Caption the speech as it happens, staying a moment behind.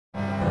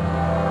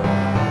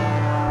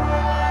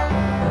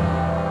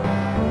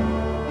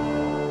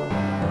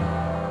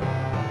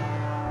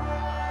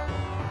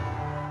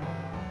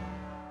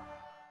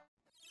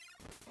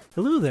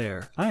Hello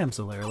there, I am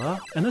Zolerla,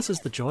 and this is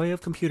The Joy of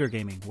Computer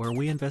Gaming, where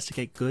we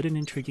investigate good and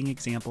intriguing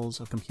examples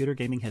of computer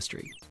gaming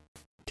history.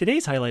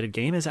 Today's highlighted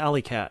game is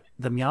Alleycat,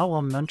 the Meow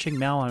while munching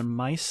Meow on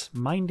mice,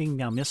 minding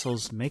Meow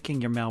missiles,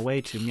 making your Meow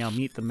way to Meow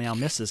meet the Meow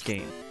misses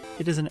game.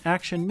 It is an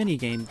action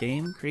minigame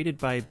game created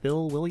by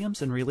Bill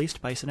Williams and released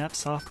by Synapse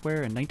Software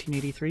in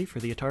 1983 for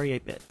the Atari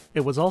 8-bit.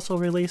 It was also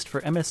released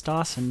for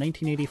MS-DOS in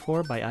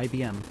 1984 by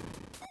IBM.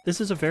 This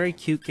is a very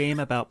cute game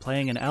about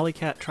playing an alley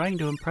cat trying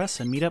to impress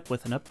and meet up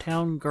with an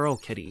uptown girl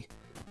kitty.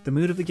 The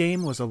mood of the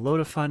game was a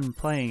load of fun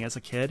playing as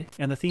a kid,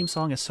 and the theme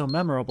song is so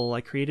memorable I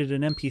created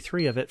an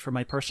MP3 of it for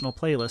my personal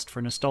playlist for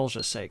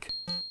nostalgia's sake.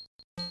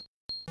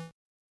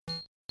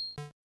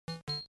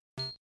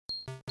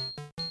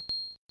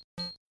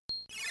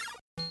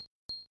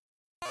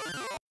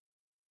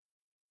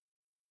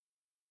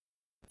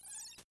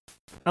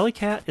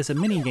 Alleycat is a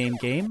minigame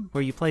game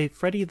where you play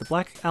Freddy the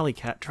Black Alley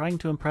Cat trying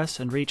to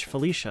impress and reach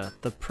Felicia,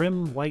 the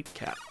prim white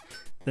cat.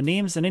 The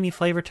names and any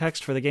flavor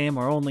text for the game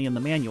are only in the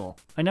manual.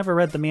 I never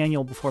read the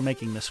manual before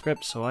making the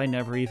script, so I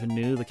never even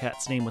knew the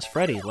cat's name was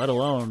Freddy, let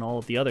alone all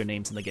of the other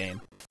names in the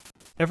game.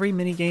 Every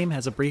minigame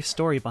has a brief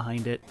story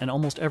behind it, and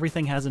almost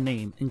everything has a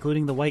name,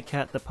 including the white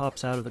cat that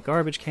pops out of the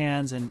garbage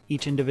cans and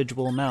each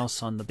individual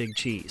mouse on the big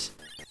cheese.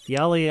 The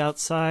alley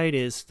outside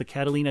is the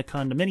Catalina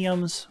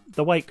condominiums,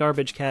 the white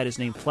garbage cat is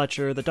named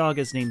Fletcher, the dog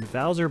is named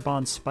Bowser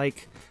Bon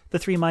Spike, the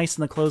three mice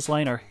in the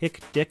clothesline are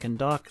Hick, Dick, and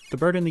Doc, the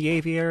bird in the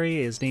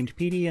aviary is named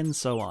Petey, and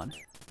so on.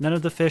 None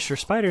of the fish or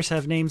spiders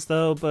have names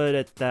though, but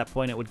at that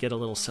point it would get a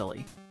little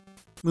silly.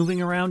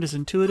 Moving around is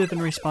intuitive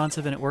and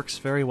responsive and it works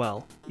very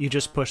well. You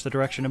just push the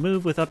direction to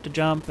move with up to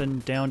jump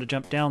and down to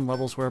jump down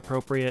levels where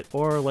appropriate,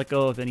 or let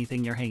go of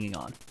anything you're hanging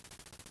on.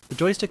 The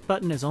joystick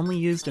button is only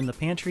used in the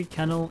pantry,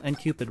 kennel, and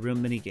Cupid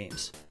room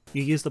minigames.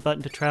 You use the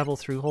button to travel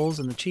through holes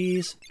in the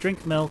cheese,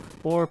 drink milk,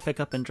 or pick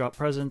up and drop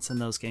presents in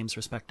those games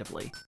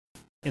respectively.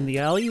 In the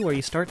alley where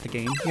you start the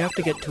game, you have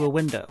to get to a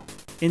window.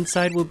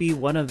 Inside will be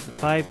one of the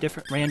 5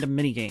 different random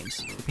minigames: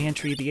 the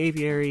pantry, the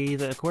aviary,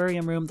 the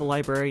aquarium room, the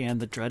library, and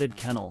the dreaded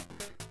kennel.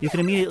 You can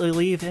immediately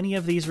leave any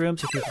of these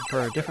rooms if you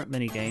prefer a different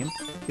minigame.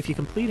 If you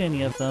complete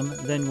any of them,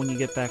 then when you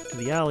get back to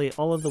the alley,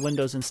 all of the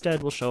windows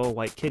instead will show a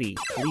white kitty,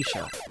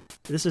 Felicia.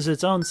 This is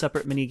its own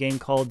separate minigame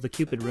called the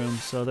Cupid Room,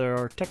 so there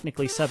are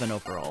technically 7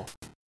 overall.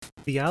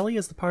 The alley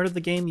is the part of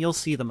the game you'll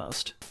see the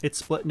most. It's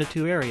split into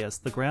 2 areas,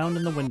 the ground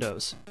and the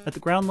windows. At the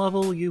ground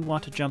level, you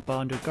want to jump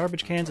onto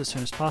garbage cans as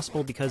soon as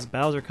possible because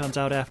Bowser comes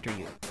out after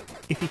you.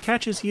 If he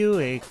catches you,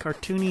 a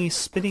cartoony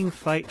spinning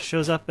fight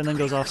shows up and then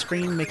goes off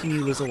screen, making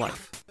you lose a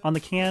life. On the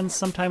cans,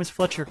 sometimes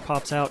Fletcher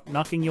pops out,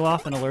 knocking you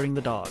off and alerting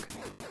the dog.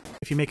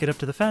 If you make it up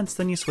to the fence,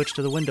 then you switch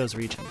to the windows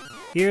region.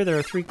 Here there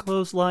are 3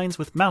 clotheslines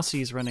with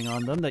mousies running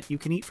on them that you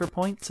can eat for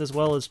points, as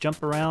well as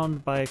jump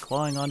around by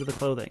clawing onto the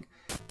clothing.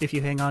 If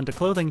you hang on to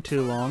clothing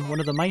too long, one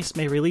of the mice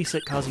may release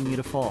it, causing you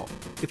to fall.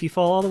 If you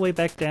fall all the way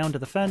back down to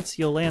the fence,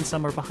 you'll land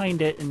somewhere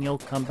behind it and you'll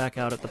come back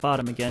out at the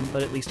bottom again,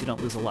 but at least you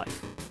don't lose a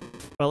life.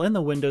 While in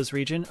the windows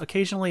region,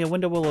 occasionally a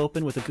window will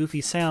open with a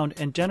goofy sound,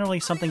 and generally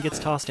something gets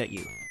tossed at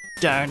you.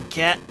 Darn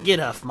cat, get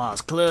off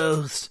Ma's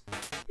clothes!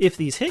 If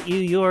these hit you,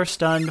 you are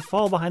stunned,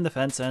 fall behind the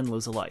fence, and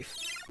lose a life.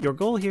 Your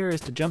goal here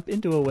is to jump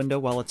into a window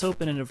while it's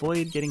open and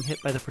avoid getting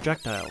hit by the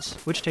projectiles,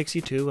 which takes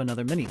you to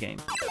another minigame.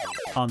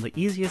 On the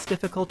easiest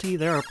difficulty,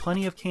 there are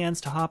plenty of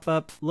cans to hop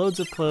up, loads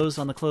of clothes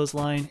on the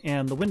clothesline,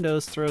 and the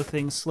windows throw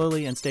things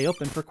slowly and stay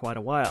open for quite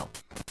a while.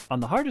 On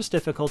the hardest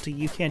difficulty,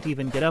 you can't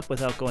even get up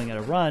without going at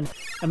a run,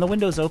 and the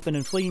windows open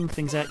and flinging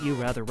things at you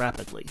rather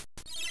rapidly.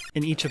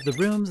 In each of the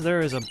rooms,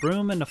 there is a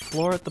broom and a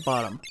floor at the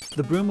bottom.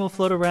 The broom will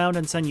float around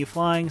and send you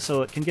flying,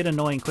 so it can get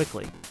annoying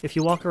quickly. If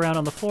you walk around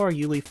on the floor,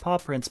 you leave paw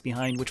prints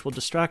behind which will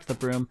distract the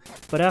broom,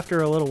 but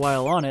after a little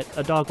while on it,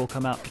 a dog will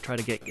come out to try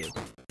to get you.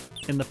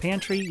 In the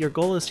pantry, your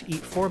goal is to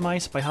eat 4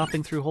 mice by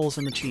hopping through holes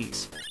in the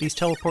cheese. These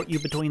teleport you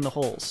between the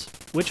holes.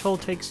 Which hole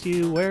takes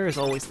you where is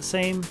always the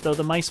same, though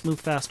the mice move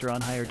faster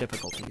on higher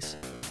difficulties.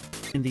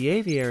 In the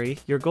aviary,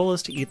 your goal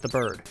is to eat the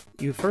bird.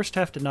 You first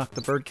have to knock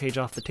the bird cage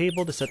off the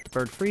table to set the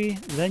bird free,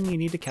 then you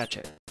need to catch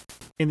it.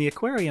 In the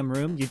aquarium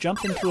room, you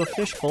jump into a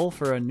fish bowl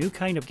for a new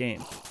kind of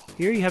game.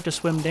 Here you have to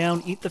swim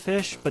down, eat the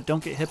fish, but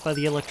don't get hit by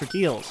the electric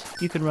eels.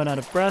 You can run out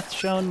of breath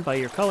shown by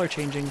your color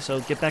changing, so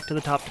get back to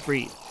the top to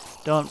breathe.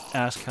 Don't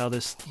ask how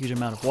this huge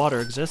amount of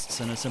water exists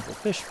in a simple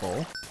fish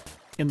bowl.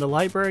 In the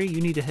library, you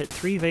need to hit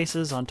 3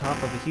 vases on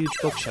top of a huge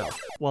bookshelf,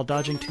 while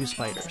dodging 2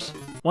 spiders.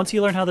 Once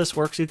you learn how this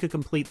works, you can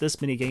complete this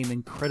minigame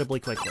incredibly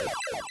quickly.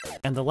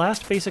 And the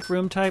last basic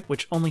room type,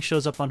 which only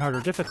shows up on harder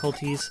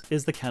difficulties,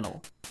 is the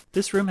kennel.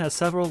 This room has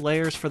several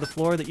layers for the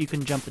floor that you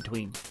can jump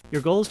between.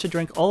 Your goal is to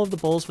drink all of the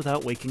bowls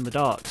without waking the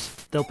dogs.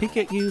 They'll peek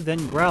at you,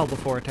 then growl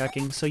before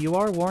attacking, so you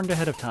are warned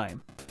ahead of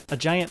time. A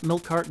giant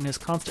milk carton is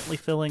constantly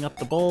filling up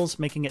the bowls,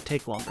 making it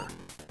take longer.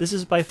 This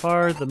is by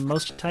far the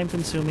most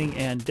time-consuming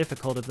and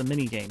difficult of the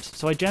minigames,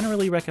 so I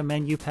generally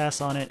recommend you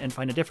pass on it and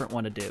find a different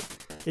one to do.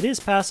 It is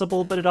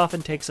passable, but it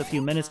often takes a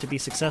few minutes to be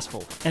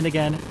successful. And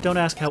again, don't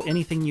ask how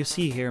anything you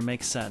see here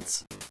makes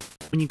sense.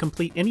 When you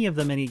complete any of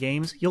the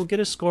minigames, you'll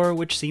get a score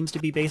which seems to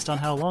be based on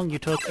how long you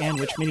took and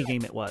which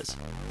minigame it was.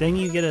 Then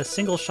you get a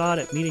single shot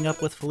at meeting up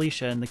with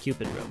Felicia in the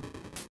Cupid room.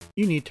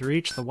 You need to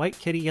reach the white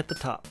kitty at the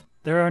top.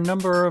 There are a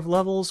number of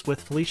levels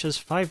with Felicia's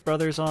 5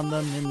 brothers on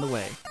them in the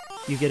way.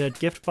 You get a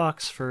gift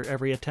box for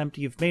every attempt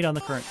you've made on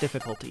the current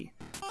difficulty.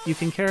 You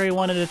can carry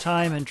one at a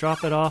time and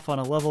drop it off on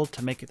a level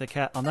to make the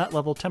cat on that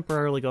level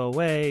temporarily go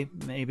away.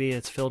 Maybe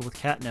it's filled with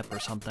catnip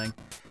or something.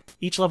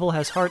 Each level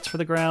has hearts for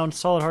the ground,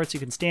 solid hearts you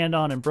can stand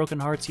on, and broken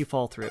hearts you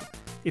fall through.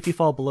 If you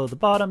fall below the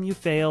bottom, you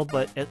fail,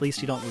 but at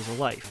least you don't lose a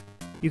life.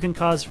 You can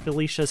cause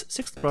Felicia's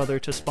 6th brother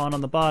to spawn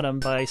on the bottom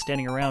by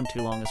standing around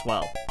too long as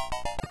well.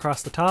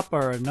 Across the top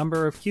are a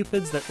number of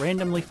cupids that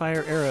randomly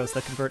fire arrows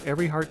that convert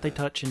every heart they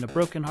touch into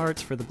broken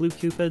hearts for the blue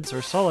cupids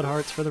or solid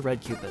hearts for the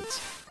red cupids.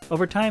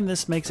 Over time,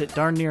 this makes it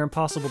darn near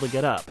impossible to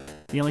get up.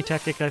 The only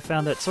tactic I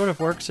found that sort of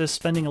works is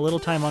spending a little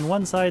time on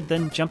one side,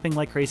 then jumping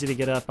like crazy to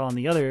get up on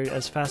the other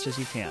as fast as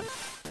you can.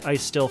 I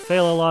still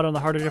fail a lot on the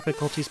harder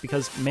difficulties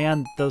because,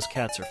 man, those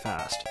cats are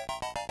fast.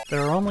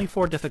 There are only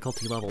 4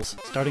 difficulty levels,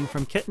 starting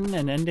from Kitten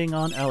and ending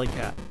on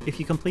Alleycat. If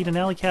you complete an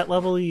Alleycat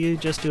level, you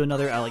just do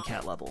another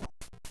Alleycat level.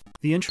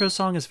 The intro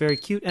song is very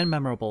cute and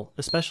memorable,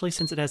 especially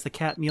since it has the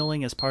cat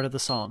mewling as part of the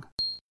song.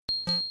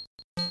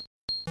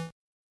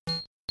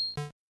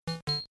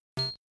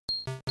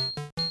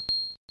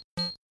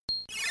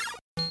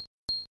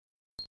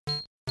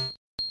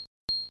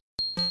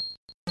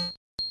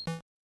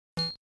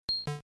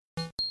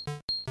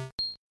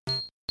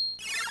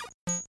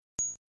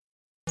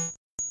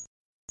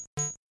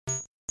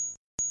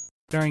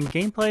 During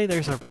gameplay,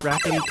 there's a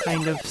rapidy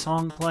kind of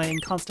song playing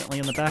constantly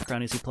in the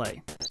background as you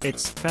play.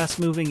 It's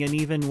fast-moving, and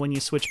even when you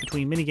switch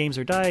between minigames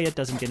or die, it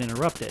doesn't get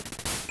interrupted.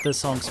 The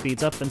song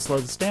speeds up and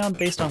slows down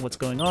based on what's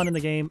going on in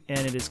the game, and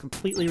it is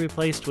completely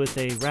replaced with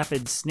a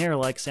rapid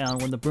snare-like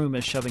sound when the broom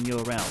is shoving you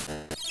around.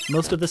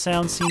 Most of the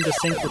sounds seem to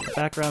sync with the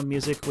background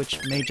music, which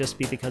may just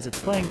be because it's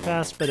playing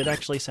fast, but it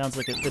actually sounds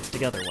like it fits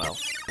together well.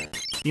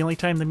 The only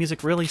time the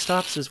music really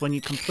stops is when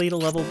you complete a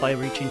level by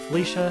reaching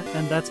Felicia,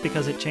 and that's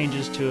because it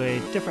changes to a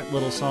different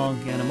little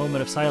song and a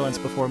moment of silence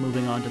before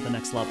moving on to the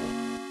next level.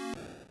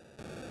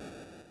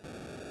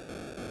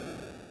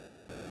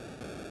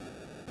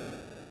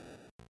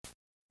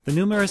 The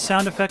numerous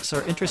sound effects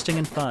are interesting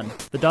and fun.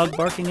 The dog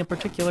barking in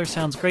particular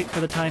sounds great for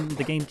the time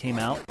the game came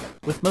out.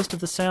 With most of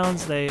the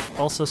sounds, they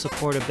also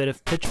support a bit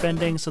of pitch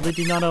bending, so they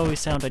do not always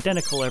sound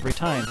identical every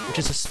time, which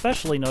is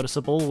especially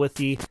noticeable with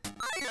the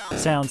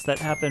sounds that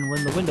happen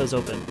when the windows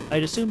open.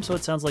 I'd assume so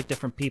it sounds like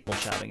different people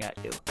shouting at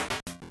you.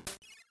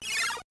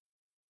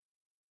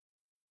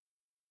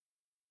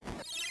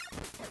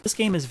 This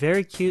game is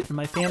very cute, and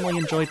my family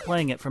enjoyed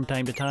playing it from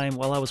time to time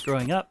while I was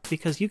growing up,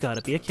 because you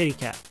gotta be a kitty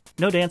cat.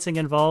 No dancing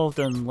involved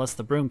unless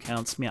the broom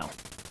counts, meow.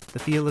 The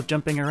feel of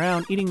jumping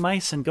around, eating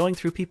mice, and going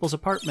through people's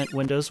apartment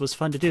windows was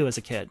fun to do as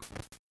a kid.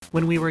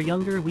 When we were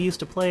younger, we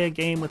used to play a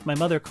game with my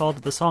mother called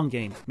the Song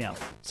Game, meow.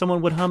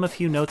 Someone would hum a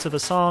few notes of a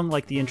song,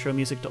 like the intro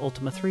music to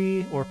Ultima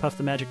 3, or Puff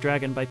the Magic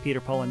Dragon by Peter,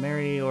 Paul and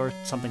Mary, or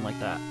something like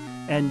that.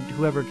 And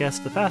whoever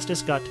guessed the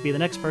fastest got to be the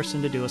next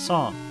person to do a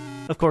song.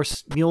 Of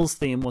course, Mew's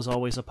theme was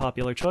always a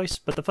popular choice,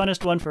 but the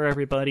funnest one for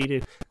everybody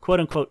to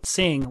quote-unquote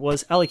sing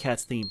was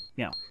Alleycat's theme,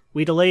 meow.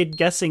 We delayed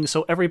guessing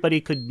so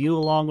everybody could mew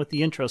along with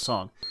the intro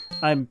song.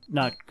 I'm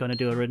not going to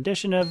do a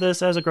rendition of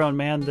this as a grown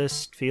man.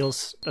 This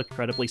feels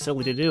incredibly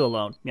silly to do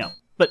alone, meow.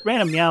 But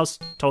random meows,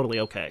 totally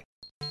okay.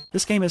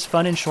 This game is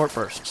fun in short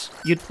bursts.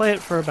 You'd play it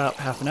for about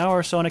half an hour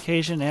or so on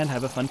occasion and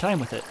have a fun time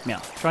with it,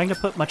 meow. Trying to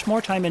put much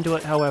more time into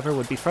it, however,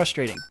 would be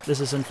frustrating. This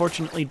is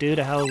unfortunately due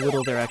to how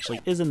little there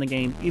actually is in the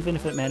game, even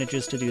if it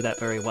manages to do that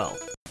very well.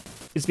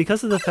 It's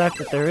because of the fact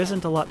that there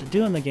isn't a lot to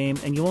do in the game,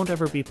 and you won't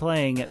ever be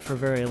playing it for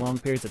very long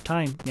periods of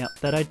time,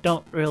 that I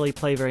don't really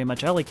play very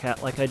much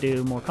Alleycat like I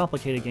do more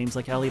complicated games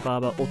like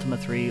Alibaba, Ultima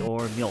 3,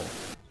 or Meow.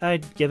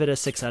 I'd give it a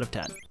 6 out of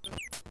 10.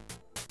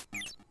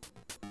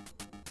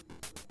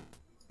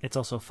 It's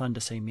also fun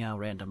to say meow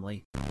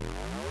randomly.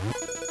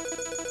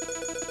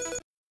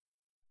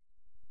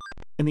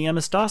 In the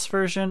MS-DOS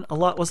version, a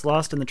lot was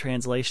lost in the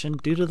translation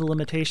due to the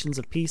limitations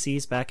of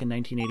PCs back in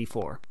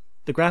 1984.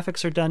 The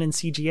graphics are done in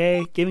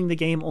CGA, giving the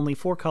game only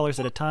 4 colors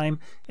at a time,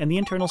 and the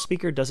internal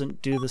speaker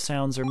doesn't do the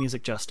sounds or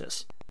music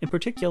justice. In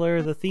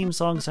particular, the theme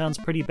song sounds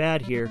pretty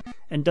bad here,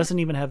 and doesn't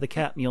even have the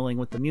cat mewling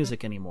with the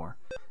music anymore.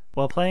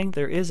 While playing,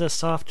 there is a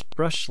soft,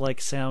 brush-like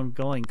sound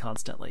going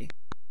constantly.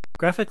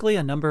 Graphically,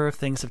 a number of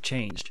things have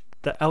changed.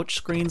 The ouch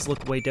screens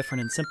look way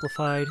different and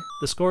simplified,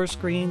 the score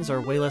screens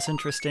are way less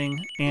interesting,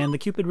 and the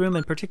Cupid room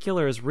in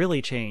particular is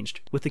really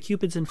changed. With the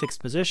Cupids in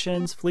fixed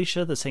positions,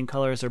 Felicia the same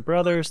color as her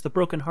brothers, the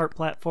broken heart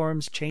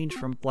platforms change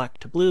from black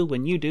to blue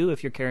when you do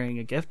if you're carrying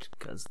a gift,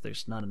 because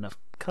there's not enough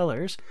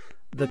colors.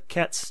 The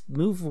cats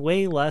move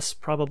way less,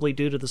 probably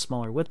due to the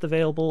smaller width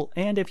available,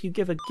 and if you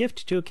give a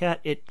gift to a cat,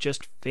 it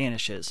just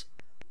vanishes.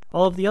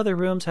 All of the other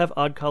rooms have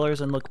odd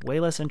colors and look way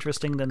less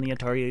interesting than the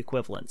Atari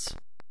equivalents.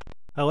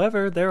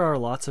 However, there are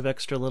lots of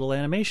extra little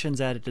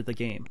animations added to the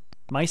game.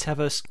 Mice have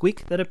a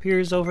squeak that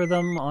appears over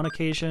them on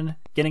occasion.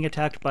 Getting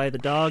attacked by the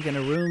dog in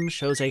a room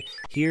shows a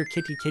 "Here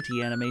kitty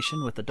kitty"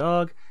 animation with the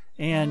dog,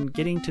 and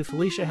getting to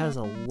Felicia has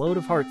a load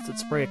of hearts that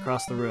spray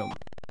across the room.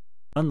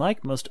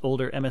 Unlike most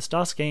older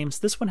MS-DOS games,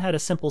 this one had a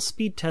simple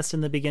speed test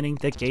in the beginning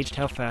that gauged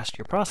how fast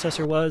your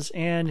processor was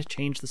and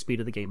changed the speed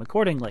of the game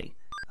accordingly.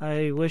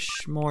 I wish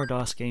more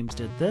DOS games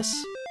did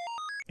this.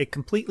 A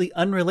completely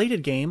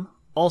unrelated game,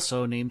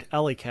 also named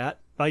Alleycat,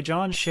 by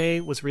John Shea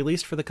was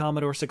released for the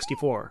Commodore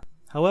 64.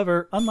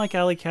 However, unlike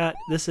Alleycat,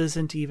 this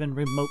isn't even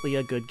remotely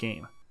a good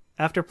game.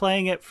 After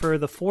playing it for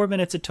the 4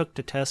 minutes it took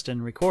to test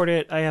and record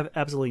it, I have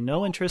absolutely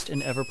no interest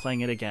in ever playing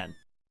it again.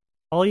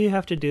 All you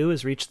have to do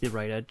is reach the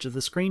right edge of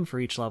the screen for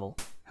each level.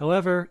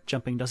 However,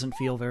 jumping doesn't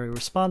feel very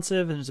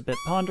responsive and is a bit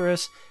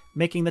ponderous,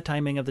 making the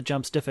timing of the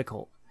jumps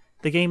difficult.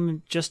 The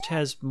game just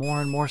has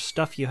more and more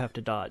stuff you have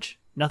to dodge.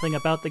 Nothing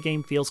about the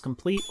game feels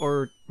complete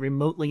or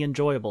remotely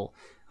enjoyable.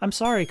 I'm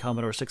sorry,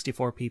 Commodore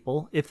 64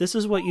 people. If this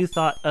is what you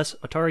thought us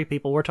Atari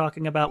people were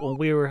talking about when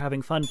we were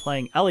having fun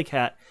playing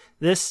Alleycat,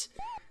 this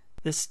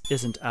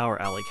isn't our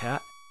Alleycat.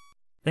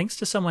 Thanks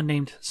to someone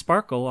named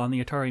Sparkle on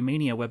the Atari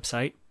Mania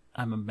website,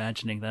 I'm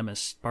imagining them as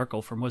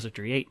Sparkle from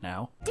Wizardry 8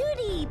 now.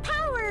 Duty,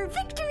 power,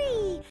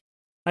 victory!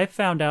 I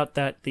found out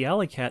that the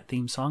Alleycat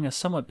theme song is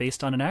somewhat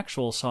based on an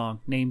actual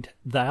song named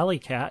The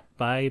Alleycat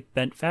by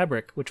Bent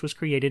Fabric, which was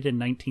created in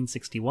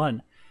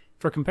 1961.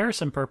 For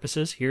comparison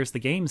purposes, here's the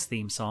game's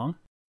theme song.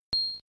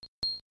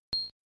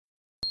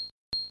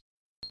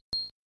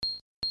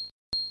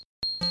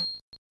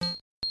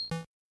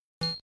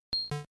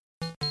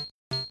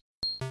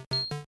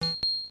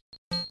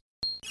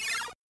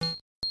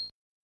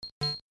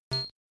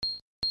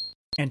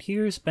 And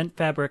here's Bent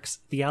Fabric's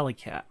The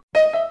Alleycat.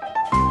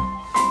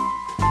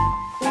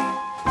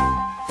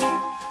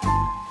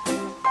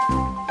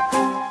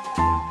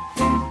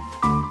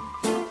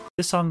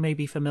 This song may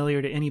be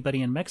familiar to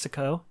anybody in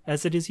Mexico,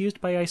 as it is used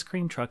by ice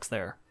cream trucks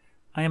there.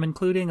 I am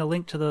including a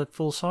link to the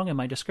full song in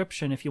my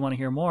description if you want to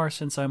hear more,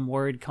 since I'm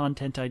worried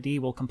Content ID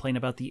will complain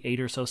about the 8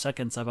 or so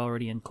seconds I've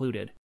already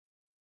included.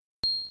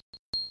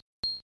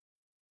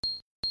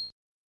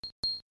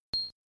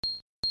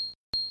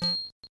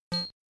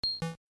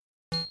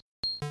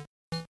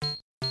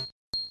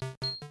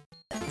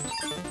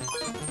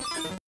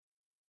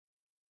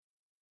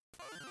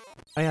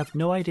 I have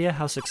no idea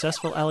how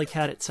successful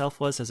Alleycat itself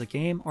was as a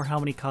game or how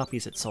many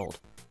copies it sold.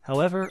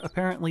 However,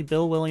 apparently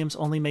Bill Williams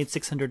only made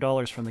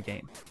 $600 from the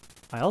game.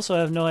 I also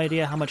have no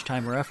idea how much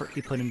time or effort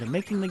he put into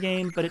making the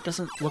game, but it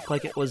doesn't look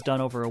like it was done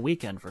over a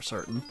weekend for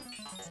certain.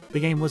 The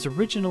game was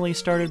originally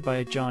started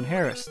by John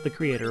Harris, the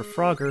creator of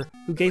Frogger,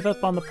 who gave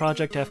up on the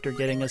project after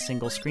getting a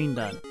single screen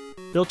done.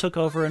 Bill took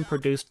over and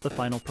produced the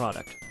final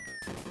product.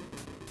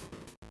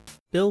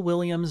 Bill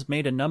Williams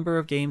made a number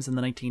of games in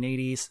the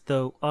 1980s,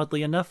 though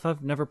oddly enough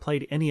I've never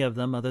played any of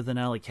them other than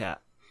Alleycat.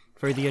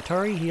 For the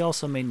Atari, he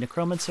also made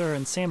Necromancer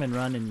and Salmon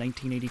Run in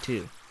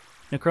 1982.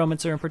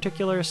 Necromancer in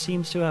particular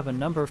seems to have a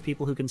number of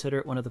people who consider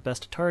it one of the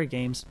best Atari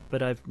games,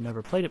 but I've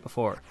never played it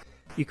before.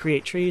 You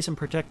create trees and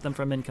protect them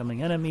from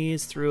incoming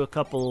enemies through a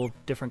couple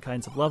of different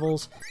kinds of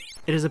levels.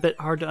 It is a bit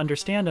hard to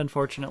understand,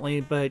 unfortunately,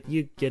 but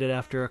you get it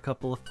after a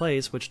couple of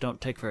plays, which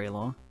don't take very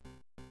long.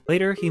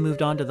 Later, he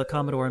moved on to the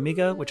Commodore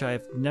Amiga, which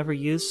I've never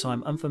used, so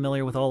I'm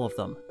unfamiliar with all of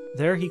them.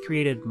 There, he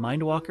created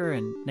Mindwalker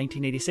in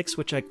 1986,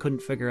 which I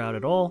couldn't figure out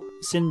at all,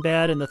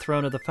 Sinbad and the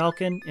Throne of the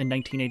Falcon in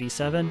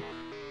 1987,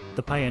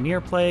 The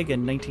Pioneer Plague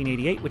in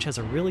 1988, which has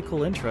a really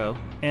cool intro,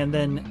 and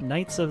then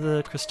Knights of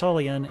the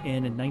Crystalian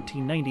in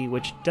 1990,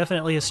 which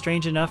definitely is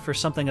strange enough for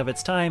something of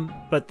its time,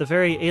 but the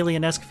very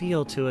alien-esque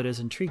feel to it is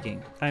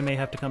intriguing. I may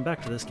have to come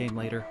back to this game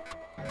later.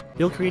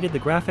 Bill created the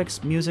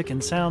graphics, music,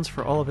 and sounds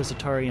for all of his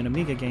Atari and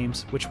Amiga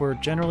games, which were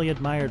generally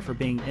admired for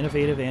being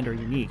innovative and or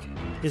unique.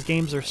 His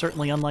games are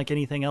certainly unlike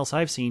anything else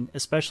I've seen,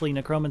 especially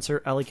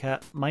Necromancer,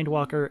 Alleycat,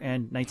 Mindwalker,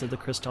 and Knights of the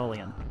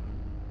Crystalian.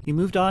 He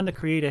moved on to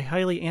create a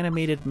highly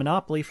animated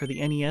Monopoly for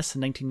the NES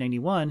in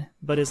 1991,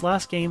 but his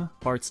last game,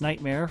 Bart's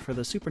Nightmare for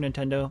the Super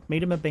Nintendo,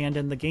 made him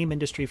abandon the game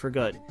industry for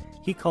good.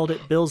 He called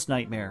it Bill's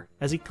Nightmare,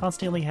 as he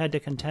constantly had to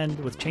contend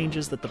with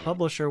changes that the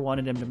publisher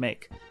wanted him to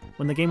make.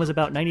 When the game was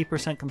about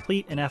 90%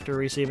 complete and after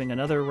receiving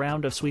another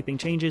round of sweeping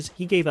changes,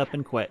 he gave up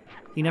and quit.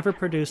 He never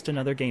produced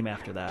another game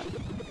after that.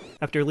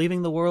 After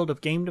leaving the world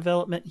of game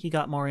development, he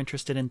got more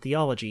interested in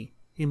theology.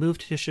 He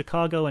moved to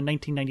Chicago in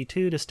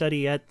 1992 to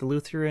study at the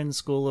Lutheran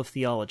School of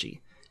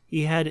Theology.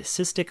 He had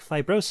cystic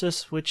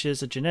fibrosis, which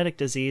is a genetic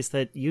disease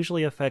that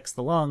usually affects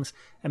the lungs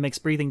and makes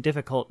breathing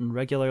difficult and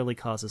regularly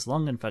causes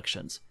lung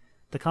infections.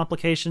 The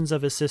complications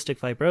of his cystic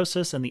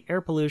fibrosis and the air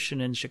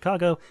pollution in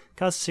Chicago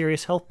caused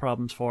serious health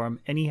problems for him,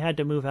 and he had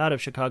to move out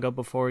of Chicago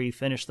before he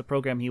finished the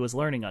program he was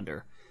learning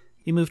under.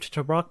 He moved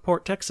to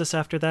Rockport, Texas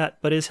after that,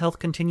 but his health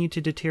continued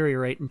to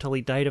deteriorate until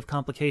he died of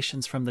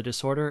complications from the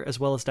disorder as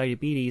well as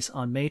diabetes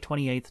on May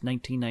 28,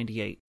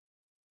 1998.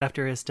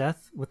 After his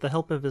death, with the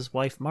help of his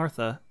wife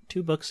Martha,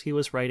 2 books he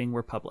was writing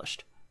were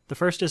published. The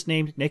first is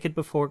named Naked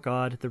Before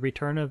God, The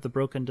Return of the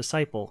Broken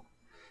Disciple.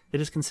 It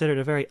is considered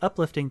a very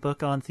uplifting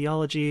book on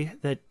theology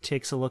that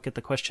takes a look at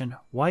the question,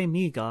 why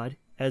me, God?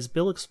 As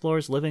Bill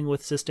explores living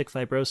with cystic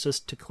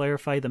fibrosis to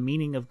clarify the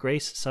meaning of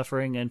grace,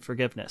 suffering, and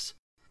forgiveness.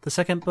 The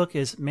second book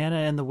is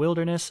Manna in the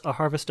Wilderness, A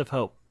Harvest of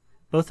Hope.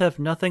 Both have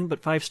nothing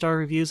but 5-star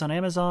reviews on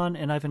Amazon,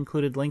 and I've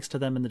included links to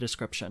them in the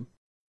description.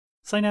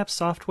 Synapse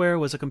Software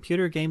was a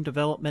computer game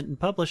development and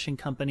publishing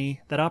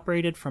company that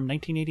operated from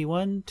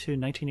 1981 to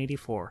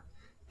 1984.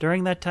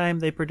 During that time,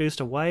 they produced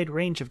a wide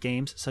range of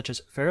games such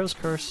as Pharaoh's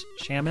Curse,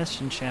 Shamus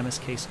and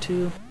Shamus Case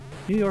 2,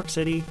 New York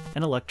City,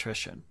 and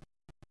Electrician.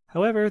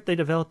 However, they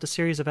developed a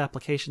series of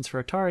applications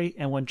for Atari,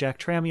 and when Jack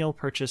Tramiel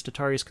purchased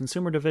Atari's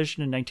consumer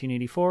division in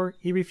 1984,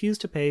 he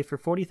refused to pay for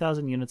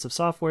 40,000 units of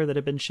software that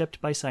had been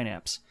shipped by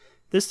Synapse.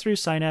 This threw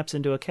Synapse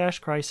into a cash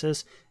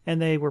crisis,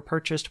 and they were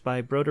purchased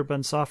by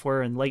Broderbund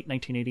Software in late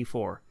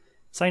 1984.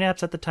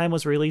 Synapse at the time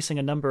was releasing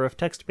a number of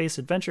text-based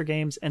adventure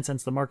games, and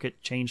since the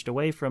market changed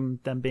away from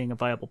them being a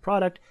viable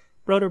product,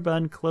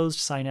 Broderbund closed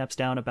Synapse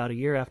down about a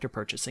year after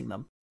purchasing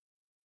them.